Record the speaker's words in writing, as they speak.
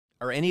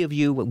Are any of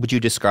you, would you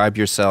describe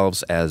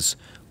yourselves as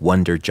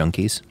wonder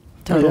junkies?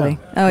 Totally.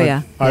 Oh,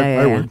 yeah.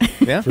 I would.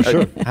 Yeah? For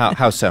sure.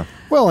 How so?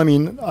 Well, I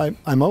mean,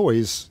 I'm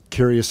always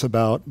curious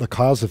about the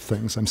cause of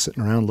things. I'm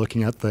sitting around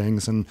looking at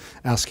things and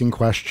asking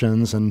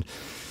questions, and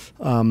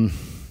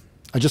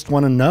I just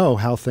want to know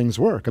how things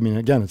work. I mean,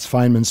 again, it's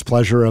Feynman's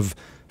pleasure of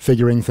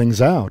figuring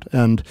things out.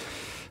 And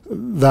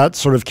that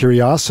sort of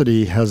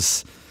curiosity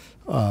has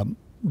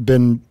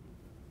been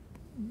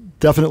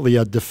definitely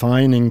a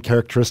defining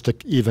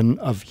characteristic even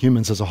of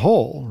humans as a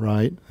whole,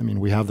 right? I mean,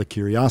 we have the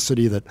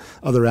curiosity that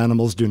other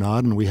animals do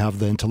not, and we have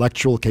the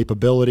intellectual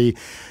capability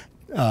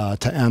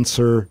to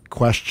answer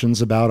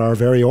questions about our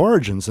very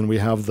origins, and we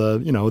have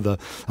the, you know, the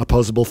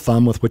opposable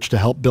thumb with which to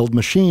help build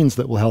machines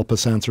that will help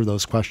us answer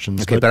those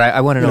questions. Okay, but I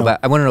want to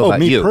know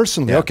about me you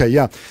personally. Yeah. Okay,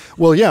 yeah.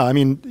 Well, yeah. I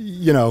mean,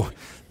 you know,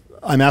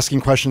 I'm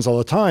asking questions all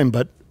the time,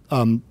 but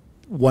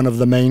one of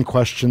the main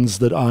questions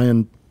that I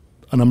and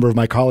a number of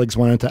my colleagues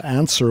wanted to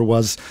answer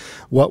was,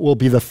 what will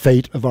be the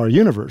fate of our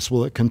universe?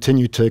 Will it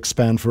continue to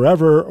expand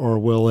forever, or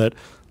will it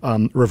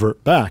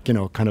revert back? You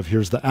know, kind of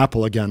here's the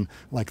apple again,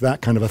 like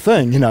that kind of a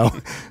thing, you know.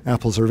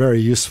 Apples are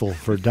very useful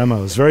for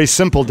demos, very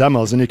simple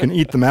demos, and you can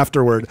eat them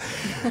afterward.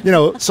 You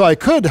know, so I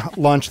could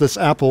launch this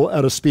apple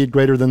at a speed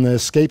greater than the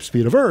escape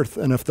speed of Earth,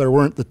 and if there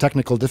weren't the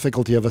technical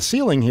difficulty of a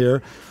ceiling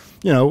here,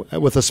 you know,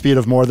 with a speed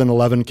of more than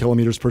 11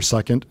 kilometers per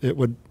second, it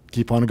would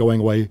keep on going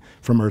away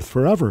from Earth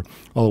forever,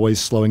 always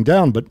slowing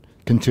down, but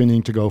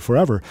continuing to go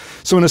forever.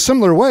 So in a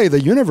similar way, the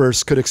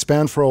universe could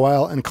expand for a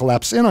while and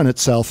collapse in on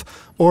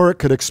itself, or it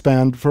could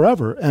expand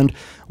forever. And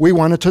we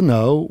wanted to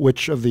know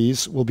which of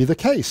these will be the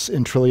case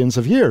in trillions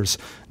of years.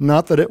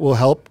 Not that it will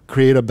help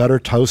create a better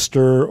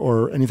toaster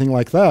or anything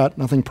like that,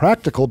 nothing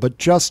practical, but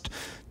just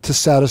to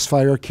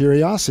satisfy our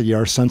curiosity,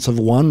 our sense of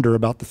wonder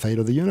about the fate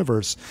of the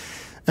universe.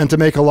 And to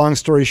make a long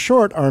story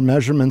short, our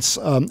measurements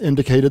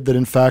indicated that,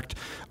 in fact,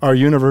 our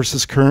universe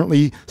is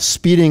currently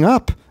speeding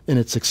up in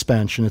its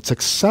expansion. It's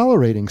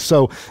accelerating.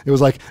 So it was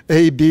like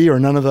A, B, or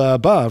none of the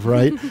above,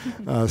 right?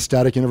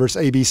 Static universe,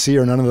 A, B, C,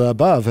 or none of the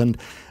above. And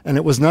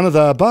it was none of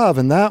the above,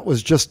 and that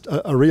was just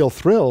a real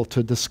thrill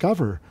to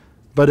discover.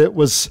 But it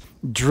was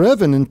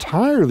driven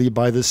entirely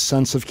by this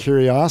sense of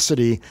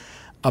curiosity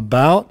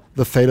about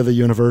the fate of the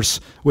universe,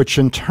 which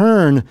in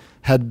turn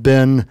had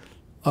been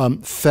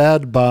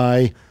fed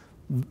by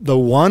the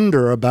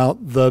wonder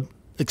about the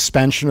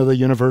expansion of the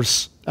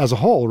universe as a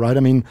whole, right? I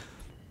mean,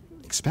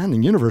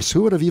 expanding universe,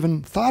 who would have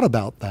even thought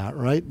about that,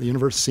 right? The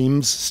universe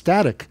seems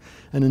static.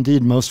 And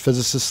indeed, most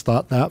physicists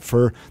thought that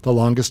for the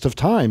longest of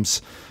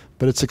times.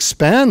 But it's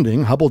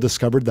expanding. Hubble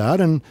discovered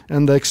that, and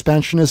the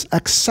expansion is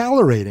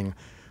accelerating.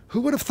 Who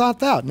would have thought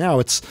that? Now,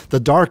 it's the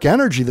dark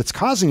energy that's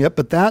causing it,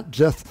 but that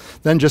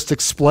then just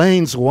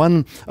explains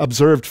one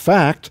observed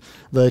fact,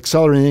 the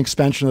accelerating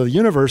expansion of the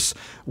universe,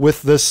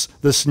 with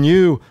this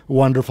new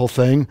wonderful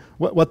thing.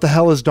 What the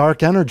hell is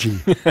dark energy?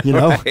 You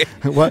know,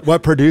 right.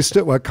 what produced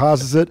it? What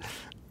causes it?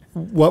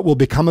 What will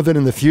become of it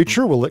in the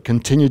future? Will it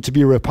continue to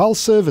be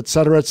repulsive, et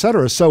cetera, et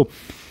cetera? So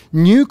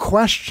new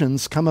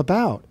questions come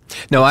about.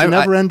 No, it's a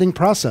never-ending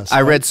process.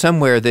 I read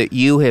somewhere that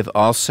you have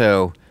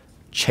also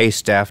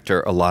chased after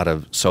a lot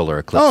of solar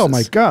eclipses. Oh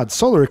my God,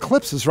 solar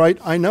eclipses, right?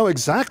 I know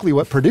exactly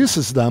what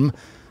produces them,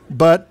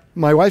 but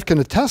my wife can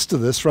attest to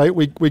this, right?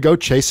 We go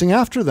chasing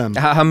after them.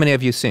 How many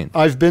have you seen?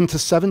 I've been to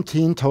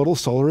 17 total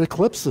solar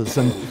eclipses,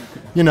 and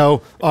you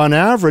know, on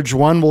average,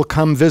 one will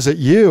come visit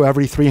you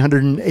every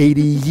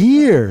 380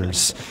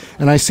 years.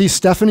 And I see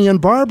Stephanie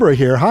and Barbara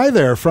here. Hi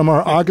there, from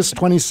our August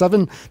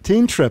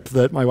 2017 trip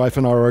that my wife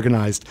and I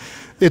organized.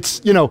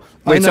 It's, you know,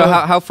 Wait, so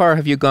how far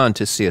have you gone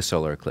to see a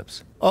solar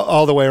eclipse?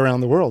 All the way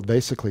around the world,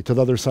 basically, to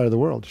the other side of the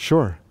world,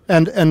 sure.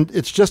 And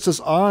it's just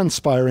as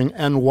awe-inspiring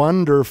and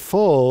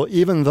wonderful,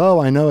 even though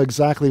I know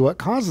exactly what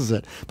causes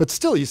it. But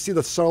still, you see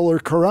the solar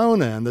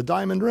corona and the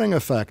diamond ring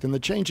effect and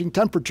the changing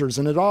temperatures,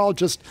 and it all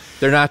just...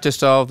 They're not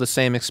just all the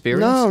same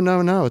experience?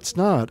 No, it's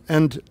not.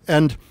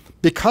 And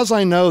because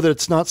I know that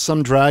it's not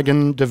some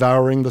dragon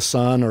devouring the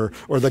sun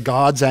or the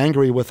gods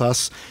angry with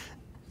us,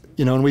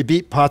 you know, and we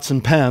beat pots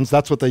and pans,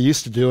 that's what they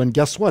used to do, and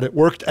guess what? It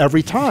worked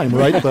every time,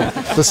 right?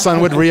 The sun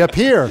would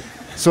reappear.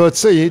 So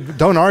it's you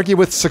don't argue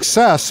with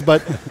success,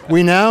 but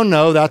we now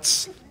know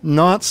that's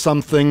not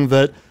something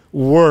that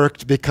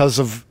worked because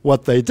of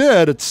what they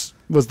did. It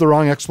was the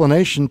wrong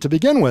explanation to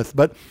begin with.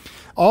 But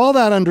all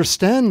that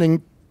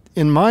understanding,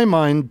 in my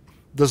mind,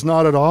 does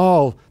not at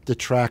all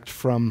detract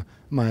from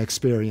my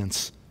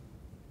experience.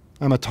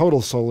 I'm a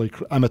total solar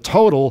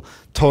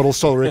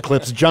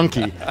eclipse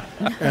junkie,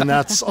 and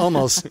that's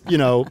almost, you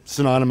know,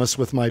 synonymous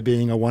with my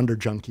being a wonder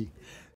junkie.